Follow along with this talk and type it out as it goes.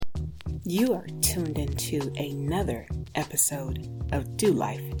You are tuned into another episode of Do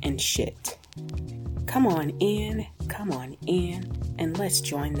Life and Shit. Come on in, and let's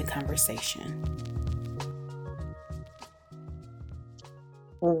join the conversation.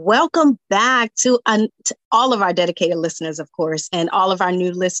 Welcome back to all of our dedicated listeners, of course, and all of our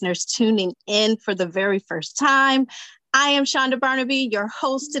new listeners tuning in for the very first time. I am Shonda Barnaby, your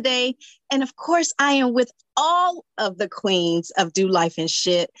host today. And of course, I am with all of the queens of Do Life and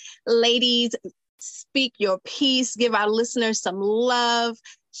Shit. Ladies, speak your piece, give our listeners some love,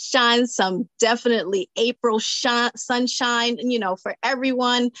 shine some definitely April sunshine, for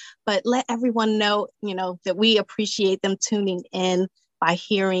everyone. But let everyone know, that we appreciate them tuning in by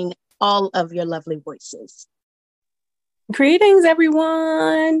hearing all of your lovely voices. Greetings,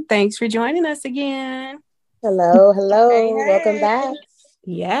 everyone. Thanks for joining us again. Hello. Hey. Welcome back.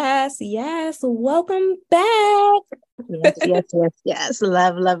 Yes. Welcome back. Yes.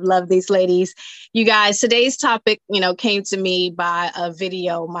 Love these ladies. You guys, today's topic, came to me by a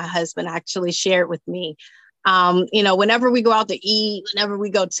video my husband actually shared with me. Whenever we go out to eat, whenever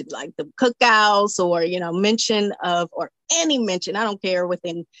we go to like the cookouts or, any mention, I don't care,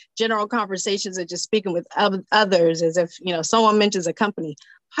 within general conversations or just speaking with others, as if, someone mentions a company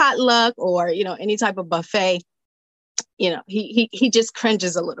potluck or, any type of buffet, he just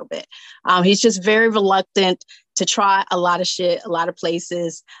cringes a little bit. He's just very reluctant to try a lot of shit, a lot of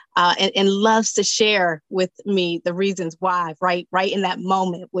places, and loves to share with me the reasons why, right in that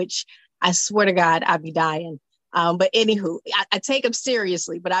moment, which I swear to God, I'd be dying. But anywho, I take him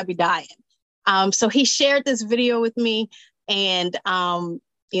seriously, but I'd be dying. So he shared this video with me and,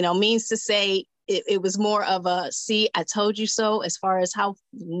 means to say it was more of a, see, I told you so, as far as how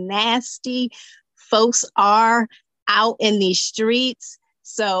nasty folks are out in these streets.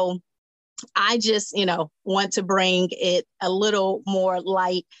 So I just, want to bring it a little more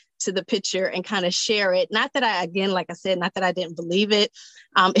light to the picture and kind of share it. Not that like I said, not that I didn't believe it.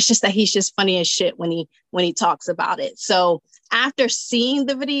 It's just that he's just funny as shit when he talks about it. So after seeing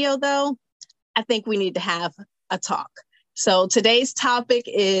the video, though, I think we need to have a talk. So today's topic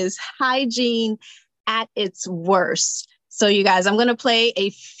is hygiene at its worst. So you guys, I'm going to play a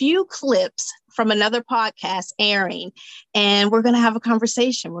few clips from another podcast airing, and we're going to have a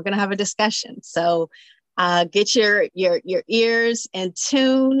conversation. We're going to have a discussion. So get your ears in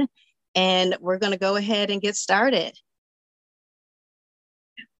tune, and we're going to go ahead and get started.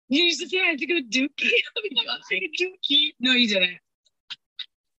 You used to say I had to go dookie. Dookie. No, you didn't.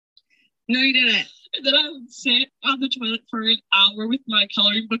 And then I would sit on the toilet for an hour with my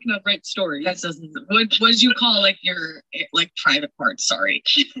coloring book and I'd write stories. That doesn't. What did you call your private parts? Sorry.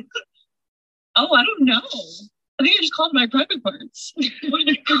 Oh, I don't know. I think I just called my private parts. I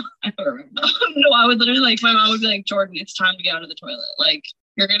don't remember. No, I would literally my mom would be like, Jordan, it's time to get out of the toilet.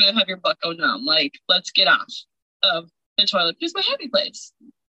 You're gonna have your butt go numb. Let's get out of the toilet. It's my happy place.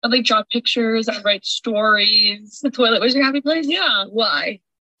 I'd draw pictures. I'd write stories. The toilet was your happy place? Yeah. Why?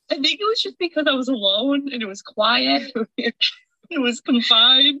 I think it was just because I was alone and it was quiet. It was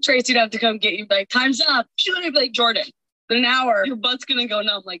confined. Tracy'd have to come get you. Time's up. She would be like, Jordan, in an hour, your butt's gonna go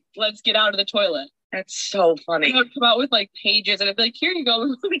numb. Let's get out of the toilet. That's so funny. And I would come out with pages and I'd be like, here you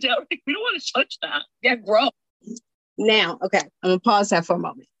go. We don't want to touch that. Yeah, gross. Now, okay, I'm gonna pause that for a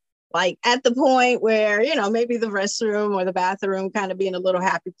moment. At the point where, maybe the restroom or the bathroom kind of being a little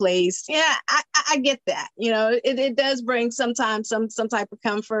happy place. Yeah, I get that. It does bring sometimes some type of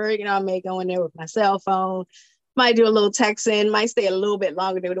comfort. I may go in there with my cell phone, might do a little texting, might stay a little bit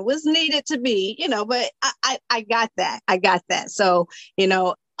longer than it was needed to be, but I got that. So,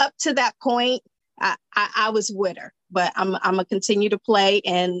 up to that point, I was with her, but I'm going to continue to play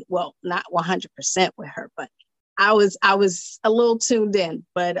and, well, not 100% with her, but I was a little tuned in,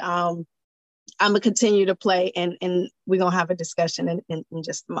 but I'm going to continue to play and we're going to have a discussion in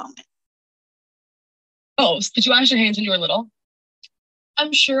just a moment. Oh, did you wash your hands when you were little?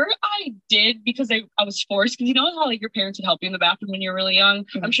 I'm sure I did because I was forced. Because you know how your parents would help you in the bathroom when you were really young?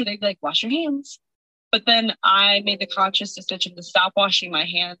 Mm-hmm. I'm sure they'd be wash your hands. But then I made the conscious decision to stop washing my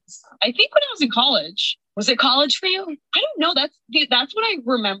hands. I think when I was in college. Was it college for you? I don't know. That's what I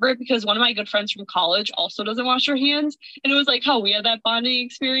remember because one of my good friends from college also doesn't wash her hands. And it was how we had that bonding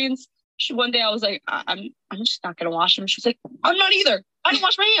experience. One day I was like, I'm just not going to wash them. She's like, I'm not either. I don't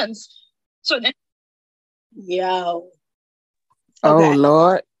wash my hands. So then. Yo. Okay. Oh,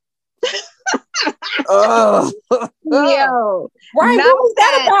 Lord. Oh. Yo. Right. What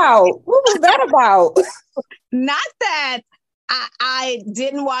was that about? Not that I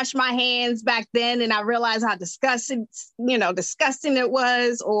didn't wash my hands back then and I realized how disgusting it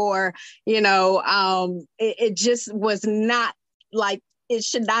was, or, it just was not it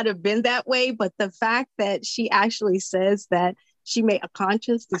should not have been that way. But the fact that she actually says that she made a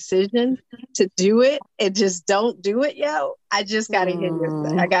conscious decision to do it and just don't do it, yo, I just gotta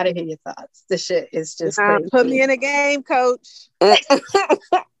hear I gotta hear your thoughts. The shit is just crazy. Put me in a game, coach.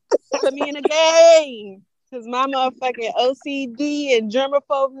 Put me in a game. Because my motherfucking OCD and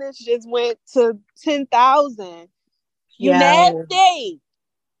germophobia just went to 10,000. You nasty.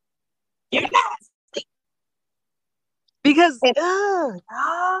 You're nasty. Because, and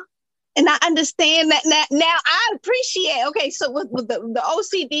I understand that now I appreciate, okay, so with the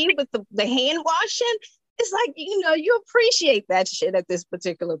OCD, with the hand washing, it's like, you appreciate that shit at this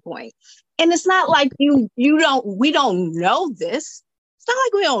particular point. And it's not like we don't know this. It's not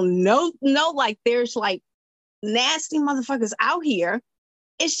like we don't know like there's like nasty motherfuckers out here.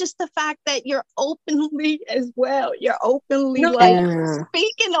 It's just the fact that you're openly as well. You're openly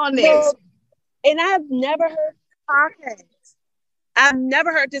speaking on this. And I've never heard podcasts. I've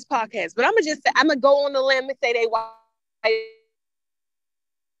never heard this podcast, but I'm gonna go on the limb and say they white.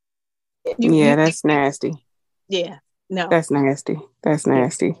 That's nasty. Yeah, no, that's nasty. That's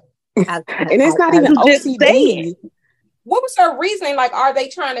nasty. And it's not even OCD. What was her reasoning? Like, are they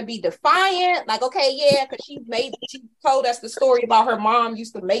trying to be defiant? Like, okay, yeah, because she told us the story about her mom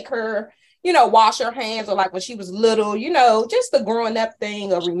used to make her, wash her hands, or like when she was little, just the growing up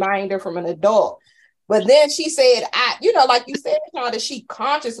thing, a reminder from an adult. But then she said, like you said, that she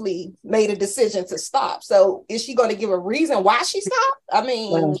consciously made a decision to stop. So is she going to give a reason why she stopped? I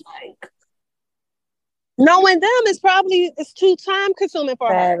mean, knowing them it's too time consuming for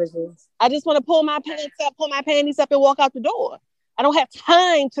her. I just want to pull my panties up and walk out the door. I don't have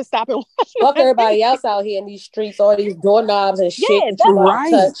time to stop and wash. Fuck everybody else out here in these streets, all these doorknobs and shit you about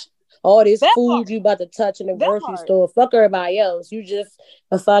to touch. All this food you about to touch in the grocery store. Fuck everybody else. You just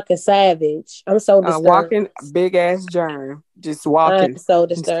a fucking savage. I'm so disturbed. Walking big ass germ. Just walking. I'm so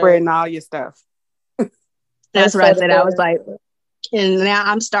disturbed. Spreading all your stuff. That's what I said. I was like, and now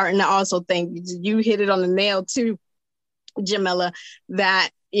I'm starting to also think you hit it on the nail too, Jamila, that,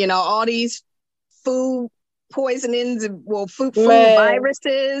 all these food poisonings, food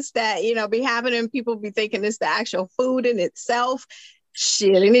viruses that, be happening. People be thinking it's the actual food in itself.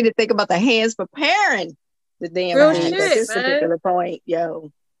 Shit, they need to think about the hands preparing the damn hands at this particular point,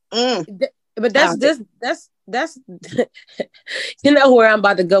 yo. But that's you know where I'm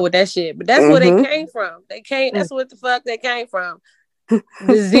about to go with that shit. But that's where they came from. That's what the fuck they came from.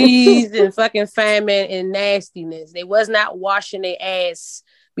 Disease and fucking famine and nastiness. They was not washing their ass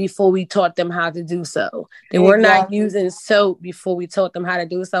before we taught them how to do so. They were not using soap before we taught them how to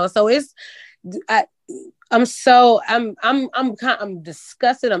do so. So I'm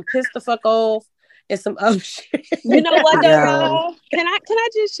disgusted. I'm pissed the fuck off. And some other shit. You know what though? Can I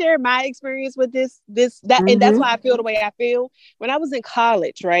just share my experience with this and that's why I feel the way I feel. When I was in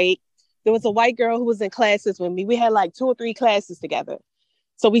college, right? There was a white girl who was in classes with me. We had like 2 or 3 classes together.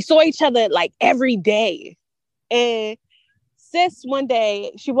 So we saw each other like every day. And sis, one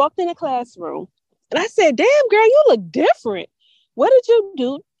day, she walked in the classroom and I said, damn girl, you look different. What did you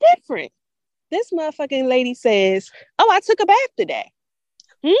do different? This motherfucking lady says, oh, I took a bath today.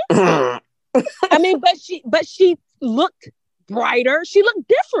 I mean, but she looked brighter. She looked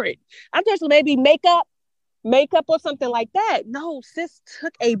different. I thought maybe makeup or something like that. No, sis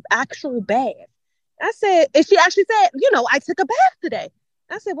took a actual bath. I said, and she actually said, I took a bath today.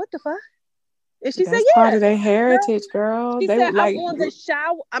 I said, what the fuck? And she said, yeah. Part of their heritage, girl. She said, I'm on the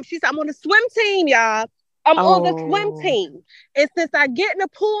shower. She said, I'm on the swim team, y'all. I'm on the swim team. And since I get in the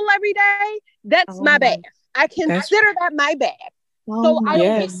pool every day, that's my bath. I consider that my bath.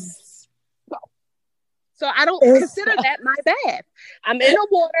 So I don't consider that my bath. I'm in the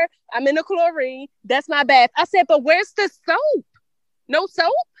water. I'm in the chlorine. That's my bath. I said, but where's the soap? No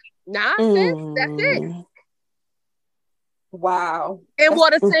soap? Nah, sis. That's it. Wow. And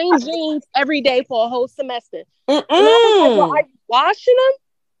wore the same jeans every day for a whole semester. And I was like, well, are you washing them?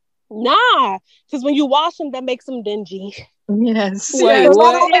 Nah. Because when you wash them, that makes them dingy. Yes. Wait,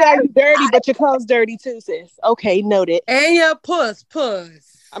 not only are you dirty, but your clothes dirty too, sis. Okay, noted. And your puss.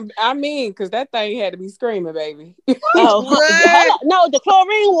 Because that thing had to be screaming, baby. No, the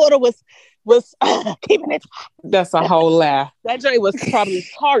chlorine water was keeping it. That's a whole lie. That joint was probably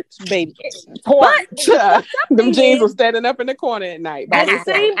tart, baby. Them jeans were standing up in the corner at night. And the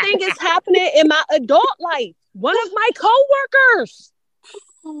same thing is happening in my adult life. One of my coworkers,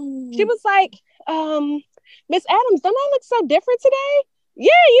 she was like, Miss Adams, don't I look so different today? Yeah,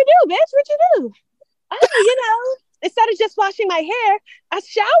 you do, bitch. What you do? Oh, instead of just washing my hair, I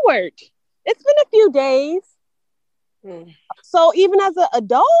showered. It's been a few days. So even as an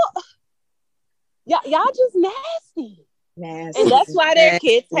adult, y'all just nasty. Nasty. And that's why their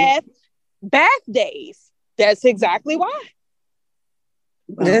kids have bath days. That's exactly why.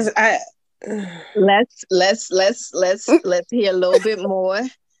 Well, let's hear a little bit more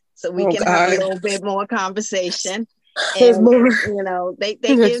so we can have a little bit more conversation. There's And more. you know, they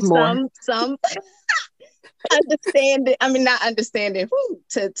give some understanding. I mean, not understanding.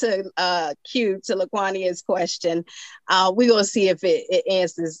 To Laquania's question. We're gonna see if it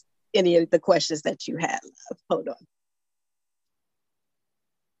answers any of the questions that you have. Hold on.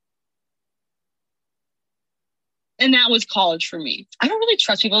 And that was college for me. I don't really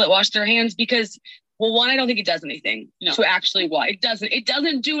trust people that wash their hands because, well, one, I don't think it does anything to actually wash. It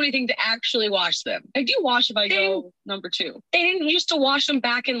doesn't do anything to actually wash them. I do wash if I go number 2. They didn't used to wash them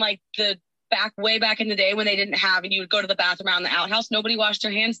back in like way back in the day when they didn't have, and you would go to the bathroom out in the outhouse. Nobody washed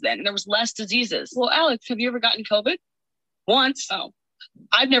their hands then. And there was less diseases. Well, Alex, have you ever gotten COVID? Once. Oh,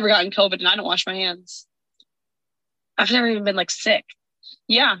 I've never gotten COVID and I don't wash my hands. I've never even been like sick.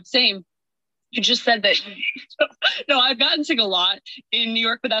 Yeah, same. You just said that. No, I've gotten sick a lot in New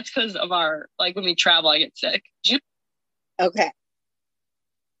York, but that's because of our, like, when we travel, I get sick. Okay.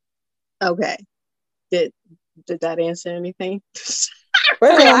 Did that answer anything?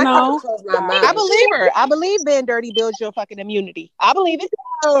 No. I believe her. I believe being dirty builds your fucking immunity. I believe it.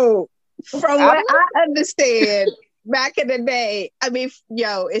 Oh, from what I understand, back in the day, I mean,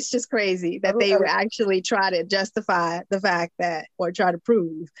 it's just crazy that they would actually try to justify the fact that, or try to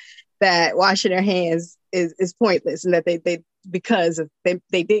prove that washing their hands is pointless, and that they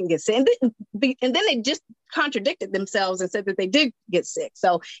didn't get sick, and then they just contradicted themselves and said that they did get sick.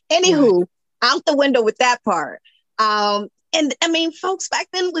 So, anywho, out the window with that part. And I mean, folks back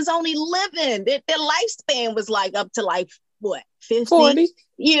then was only living. Their lifespan was like up to like what, 50? 40?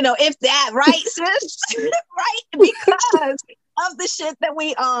 If that, right, sis? Right? Because of the shit that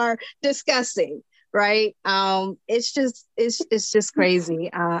we are discussing. Right. It's just crazy.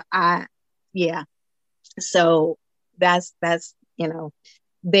 So that's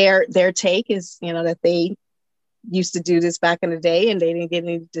their take is, that they used to do this back in the day and they didn't get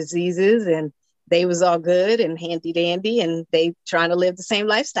any diseases and they was all good and handy dandy and they trying to live the same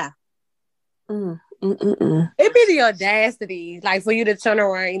lifestyle. It be the audacity, like, for you to turn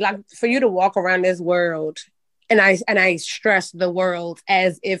around, like, for you to walk around this world. And I stress the world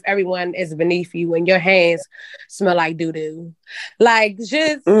as if everyone is beneath you and your hands smell like doo-doo. Like,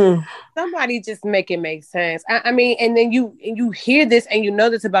 just somebody just make it make sense. I mean, and then you hear this and you know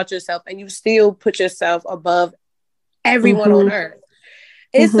this about yourself and you still put yourself above everyone on earth.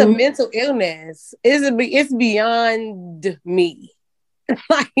 It's a mental illness. It's beyond me.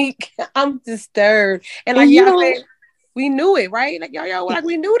 Like, I'm disturbed. And like y'all said, we knew it, right? Like y'all like,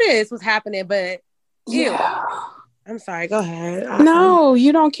 we knew this was happening, but I'm sorry, go ahead. No,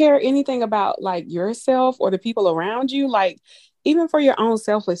 you don't care anything about like yourself or the people around you. Like, even for your own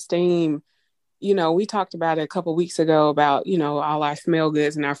self-esteem, we talked about it a couple weeks ago about, all our smell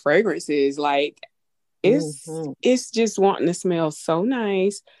goods and our fragrances. Like, it's just wanting to smell so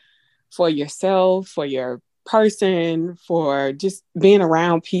nice for yourself, for your person, for just being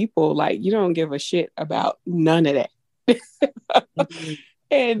around people. Like, you don't give a shit about none of that.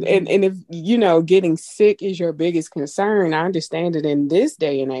 And if, getting sick is your biggest concern, I understand it in this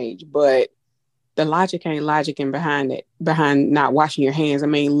day and age, but the logic ain't logicking behind not washing your hands. I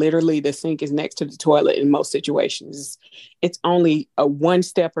mean, literally the sink is next to the toilet in most situations. It's only a one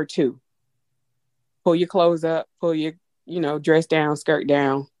step or two. Pull your clothes up, pull your, dress down, skirt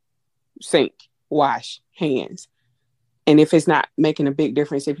down, sink, wash, hands. And if it's not making a big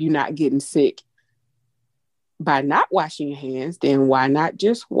difference, if you're not getting sick by not washing your hands, then why not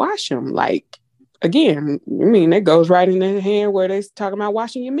just wash them? Like, again, I mean, that goes right in the hand where they're talking about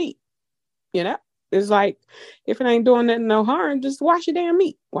washing your meat. It's like, if it ain't doing nothing, no harm, just wash your damn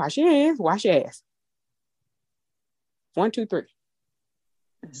meat. Wash your hands, wash your ass. 1, 2, 3.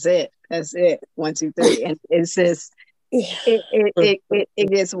 That's it. 1, 2, 3. And it's just, it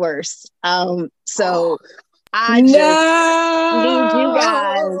gets worse. So I just need you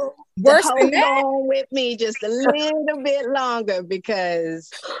guys to hold on with me just a little bit longer,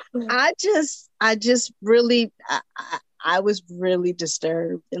 because I was really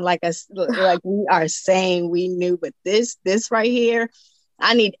disturbed. And like we are saying, we knew, but this right here,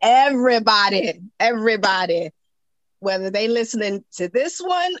 I need everybody, whether they listening to this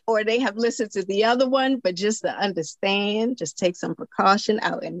one or they have listened to the other one, but just to understand, just take some precaution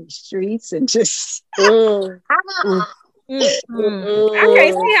out in the streets and just. I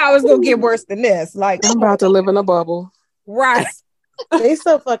can't see how it's gonna get worse than this. Like, I'm about to live in a bubble. Right. They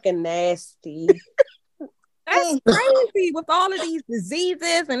so fucking nasty. That's crazy with all of these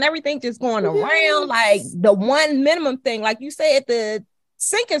diseases and everything just going around. Like the one minimum thing, like you said, the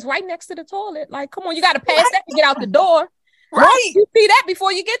sink is right next to the toilet. Like, come on, you got to pass that to get out the door. Right. You see that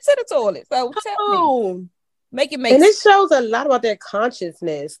before you get to the toilet. So tell me. Make it make sense. And it shows a lot about their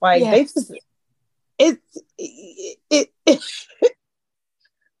consciousness. Like they just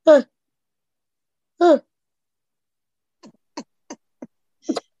All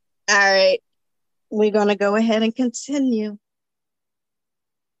right. We're gonna go ahead and continue.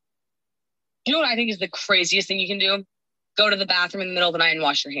 You know what I think is the craziest thing you can do? Go to the bathroom in the middle of the night and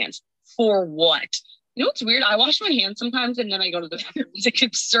wash your hands. For what? You know what's weird? I wash my hands sometimes and then I go to the bathroom. It's like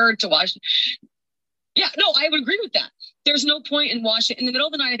absurd to wash. Yeah, no, I would agree with that. There's no point in washing in the middle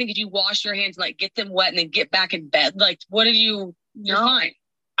of the night. I think if you wash your hands, like get them wet and then get back in bed, like what have you're fine.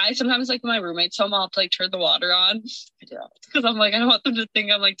 I sometimes like my roommates home, I'll like turn the water on. I do. Because I'm like, I don't want them to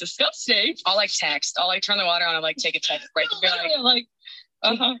think I'm like disgusting. I'll like text. I'll like turn the water on and like take a text break. In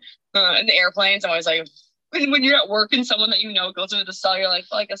the airplanes, I'm always like, when you're at work and someone that you know goes into the cell, you're like,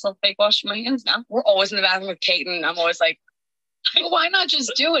 well, I guess I'll fake wash my hands now. We're always in the bathroom with Kate, and I'm always like, why not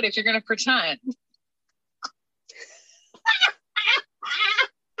just do it if you're gonna pretend?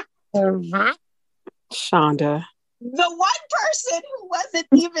 Shonda. The one person who wasn't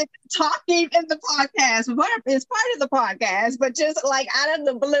even talking in the podcast, is part of the podcast, but just like out of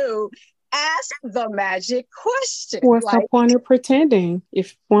the blue, ask the magic question. What's the point of pretending?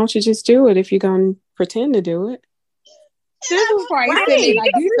 Why don't you just do it if you're gonna pretend to do it? This was probably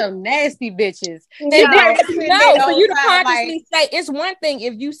like you some nasty bitches. No, for you to consciously say, it's one thing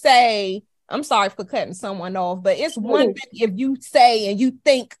if you say, I'm sorry for cutting someone off, but it's one thing if you say and you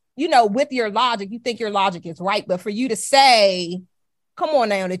think, with your logic, you think your logic is right, but for you to say, come on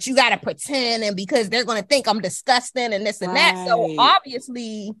now, that you got to pretend and because they're going to think I'm disgusting and this and that. So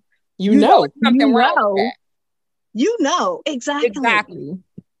obviously, something wrong with that. Exactly.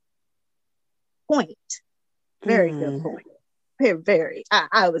 Point. Very good point. Very.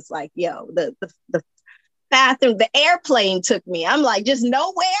 I was like, yo, the bathroom, the airplane took me. I'm like, just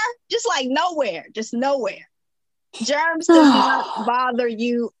nowhere. Germs does not bother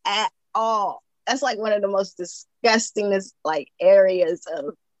you at all. That's like one of the most disgustingest like areas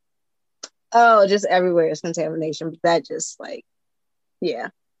of just everywhere is contamination. But that just like, yeah.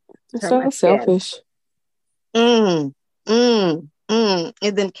 It's so selfish. And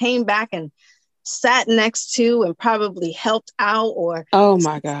then came back and sat next to and probably helped out or oh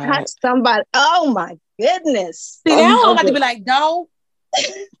my god, touched somebody. Oh my goodness. See, now I like to be like, don't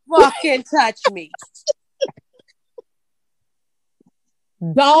fucking touch me.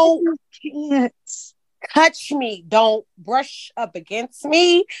 Don't touch me. Don't brush up against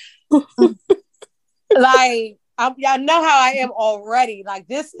me. Like, y'all know how I am already. Like,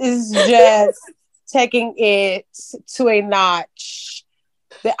 this is just taking it to a notch.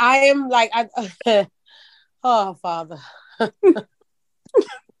 That I am like, oh, Father.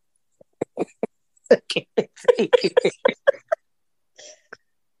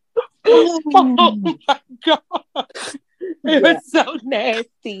 Oh my God. It was so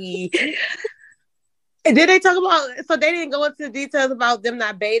nasty. And did they talk about, so they didn't go into the details about them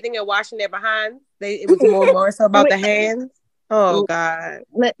not bathing and washing their behinds? It was more so about the hands? Oh God.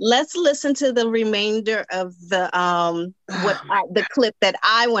 Let's listen to the remainder of the the clip that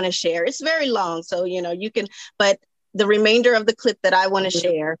I want to share. It's very long, so you can, but the remainder of the clip that I want to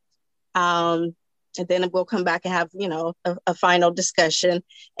share. And then we'll come back and have, a final discussion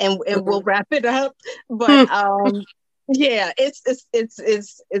and we'll wrap it up. But yeah,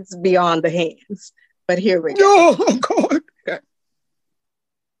 it's beyond the hands. But here we go. Oh God.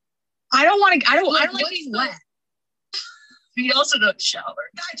 I don't like being wet. You also don't shower.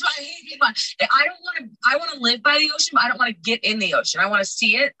 That's why I hate being wet. I want to live by the ocean, but I don't want to get in the ocean. I want to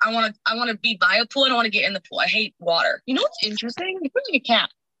see it. I want to be by a pool. I don't want to get in the pool. I hate water. You know what's interesting? You're like a cat.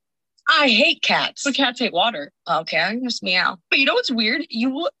 I hate cats. But cats hate water. Okay, I can just meow. But you know what's weird?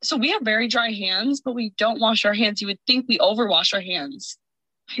 So we have very dry hands, but we don't wash our hands. You would think we overwash our hands.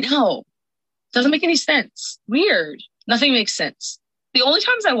 I know. Doesn't make any sense. Weird. Nothing makes sense. The only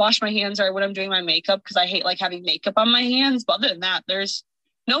times I wash my hands are when I'm doing my makeup because I hate like having makeup on my hands. But other than that, there's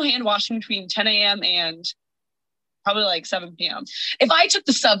no hand washing between 10 a.m. and probably like 7 p.m. If I took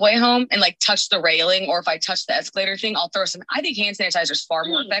the subway home and like touched the railing or if I touched the escalator thing, I'll throw some. I think hand sanitizer is far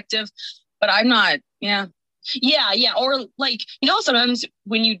more effective, but I'm not. Yeah. Or like, sometimes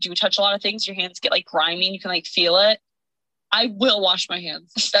when you do touch a lot of things, your hands get like grimy and you can like feel it. I will wash my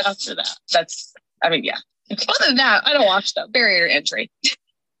hands after that. Yeah. Other than that, I don't wash them. Barrier to entry.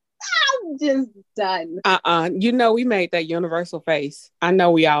 I'm just done. We made that universal face. I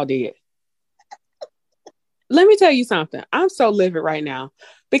know we all did. let me tell you something. I'm so livid right now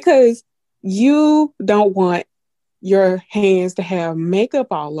because you don't want your hands to have makeup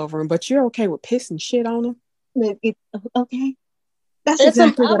all over them, but you're okay with pissing shit on them. Okay. That's And some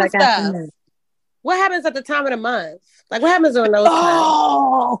exactly what other I got stuff. from them. What happens at the time of the month? Like, what happens during those times?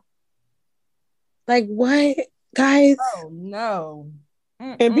 Oh, Like, what, guys? Oh no.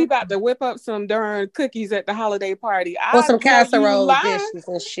 And be about to whip up some darn cookies at the holiday party. Or I some know you casserole lying. dishes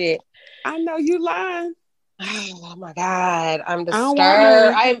and shit. I know you lying. Oh my God. I'm I don't want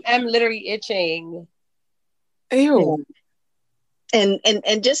none. I'm literally itching. Ew.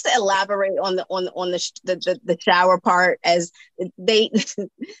 and just to elaborate on the shower part, as they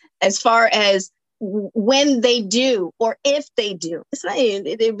as far as when they do or if they do, it's not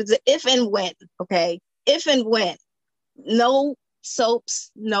it was if and when. Okay, if and when, no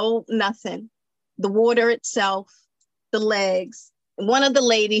soaps, no nothing, the water itself, the legs. One of the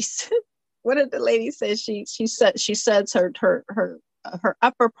ladies says she suds her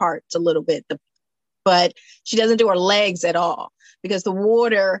upper parts a little bit, but she doesn't do her legs at all because the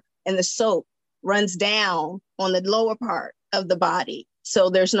water and the soap runs down on the lower part of the body.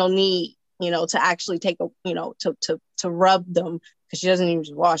 So there's no need, to actually take to rub them, because she doesn't even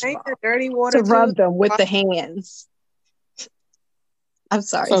wash them. Dirty water to rub them with the hands. I'm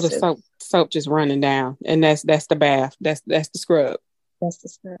sorry. So the soap just running down, and that's the bath. That's the scrub. That's the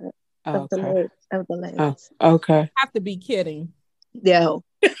scrub of the legs. Oh, okay. You have to be kidding. No.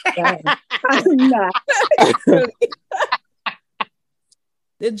 I'm not.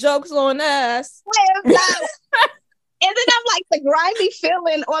 The joke's on us. And then I'm like, the grimy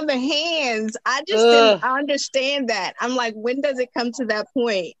feeling on the hands. I just didn't understand that. I'm like, when does it come to that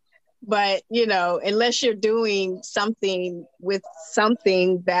point? But, unless you're doing something with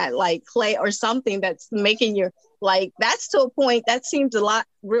something that like clay or something that's making your, like, that's to a point that seems a lot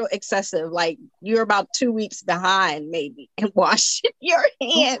real excessive. Like you're about 2 weeks behind maybe and wash your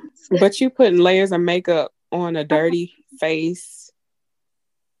hands. But you putting layers of makeup on a dirty face.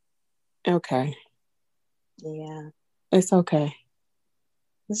 Okay. Yeah. It's okay.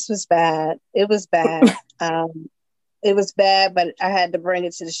 This was bad. It was bad. It was bad, but I had to bring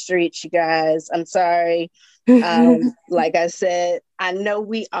it to the streets, you guys. I'm sorry. Like I said, I know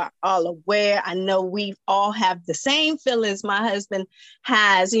we are all aware. I know we all have the same feelings my husband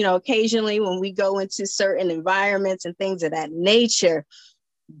has, occasionally when we go into certain environments and things of that nature.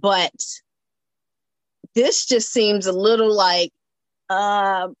 But this just seems a little like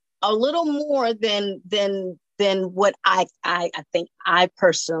a little more than what I think I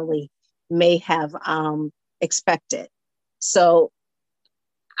personally may have expected. So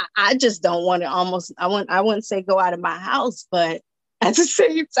I just don't want to I wouldn't say go out of my house, but at the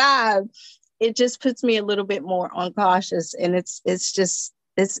same time, it just puts me a little bit more on cautious. And it's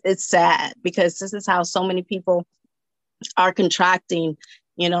sad because this is how so many people are contracting,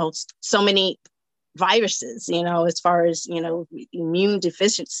 so many viruses, as far as, immune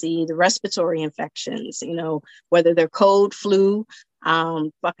deficiency, the respiratory infections, whether they're cold, flu,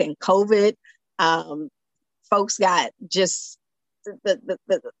 fucking COVID, folks got just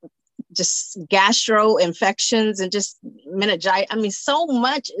the just gastro infections and just meningitis. I mean, so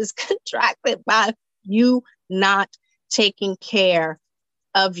much is contracted by you not taking care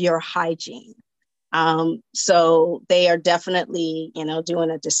of your hygiene. So they are definitely, doing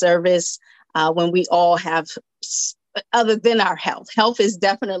a disservice when we all have, other than our health. Health is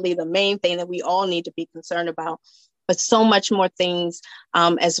definitely the main thing that we all need to be concerned about, but so much more things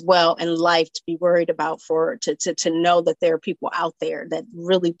as well in life to be worried about, to know that there are people out there that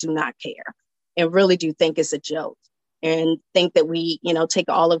really do not care and really do think it's a joke and think that we, take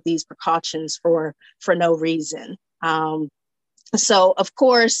all of these precautions for no reason. So of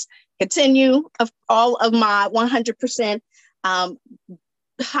course, continue of all of my 100%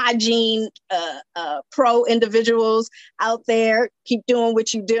 hygiene pro individuals out there. Keep doing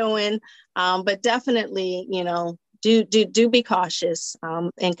what you're doing, but definitely, do be cautious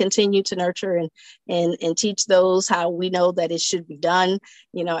and continue to nurture and teach those how we know that it should be done.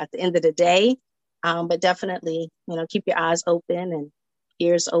 At the end of the day, but definitely, keep your eyes open and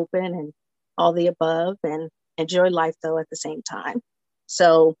ears open and all the above, and enjoy life though at the same time.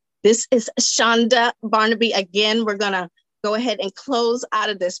 So this is Shonda Barnaby again. We're gonna go ahead and close out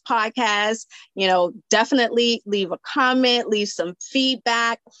of this podcast. Definitely leave a comment, leave some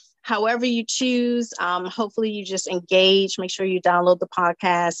feedback, however you choose. Hopefully you just engage. Make sure you download the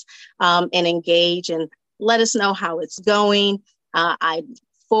podcast and engage and let us know how it's going. I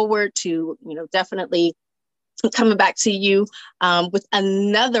forward to, definitely coming back to you with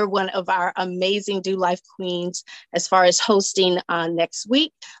another one of our amazing Do Life Queens as far as hosting next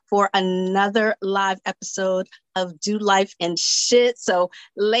week for another live episode of Do Life and Shit. So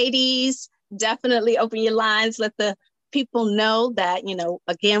ladies, definitely open your lines. Let the people know that,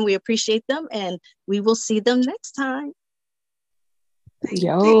 again, we appreciate them and we will see them next time.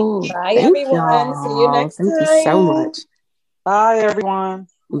 Yo, Bye, thank everyone. y'all. See you next Thank time. you so much. Bye, everyone.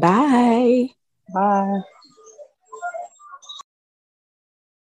 Bye. Bye.